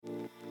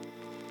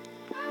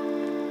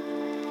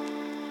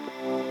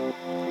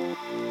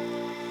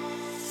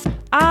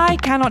I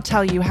cannot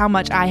tell you how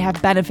much I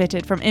have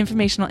benefited from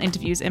informational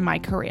interviews in my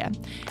career.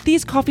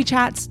 These coffee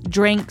chats,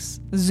 drinks,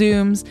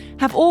 Zooms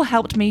have all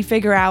helped me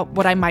figure out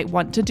what I might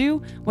want to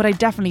do, what I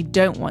definitely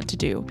don't want to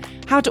do,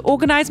 how to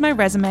organize my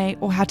resume,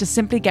 or how to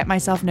simply get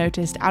myself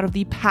noticed out of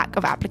the pack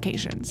of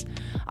applications.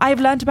 I have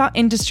learned about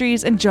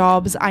industries and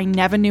jobs I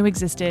never knew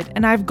existed,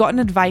 and I've gotten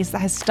advice that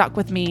has stuck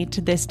with me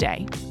to this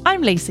day.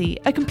 I'm Lacey,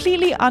 a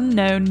completely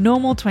unknown,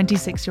 normal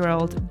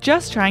 26-year-old,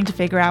 just trying to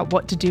figure out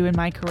what to do in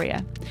my career.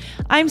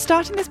 I'm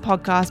starting this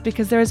podcast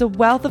because there is a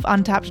wealth of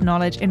untapped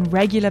knowledge in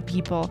regular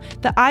people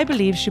that I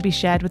believe should be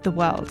shared with the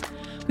world.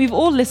 We've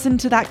all listened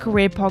to that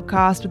career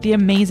podcast with the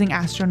amazing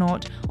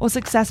astronaut or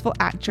successful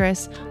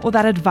actress or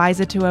that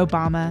advisor to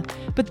Obama.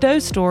 But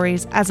those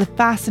stories, as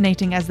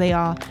fascinating as they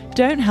are,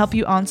 don't help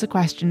you answer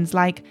questions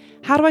like,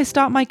 how do I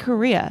start my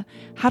career?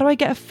 How do I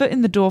get a foot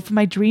in the door for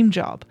my dream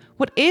job?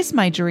 What is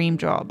my dream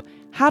job?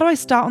 How do I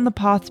start on the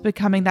path to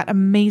becoming that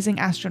amazing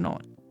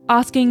astronaut?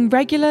 Asking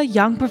regular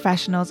young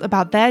professionals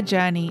about their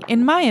journey,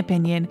 in my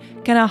opinion,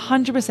 can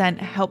 100%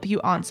 help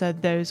you answer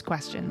those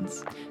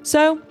questions.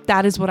 So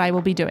that is what I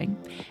will be doing.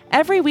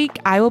 Every week,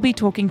 I will be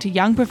talking to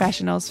young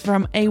professionals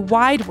from a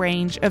wide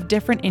range of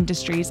different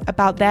industries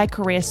about their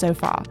career so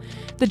far,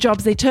 the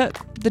jobs they took,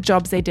 the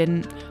jobs they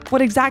didn't,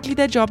 what exactly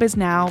their job is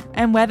now,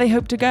 and where they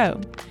hope to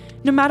go.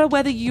 No matter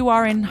whether you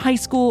are in high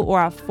school or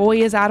are 4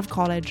 years out of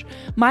college,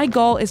 my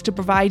goal is to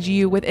provide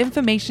you with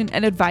information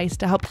and advice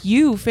to help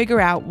you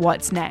figure out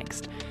what's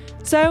next.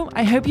 So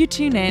I hope you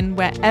tune in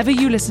wherever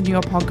you listen to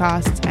your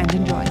podcasts and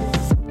enjoy.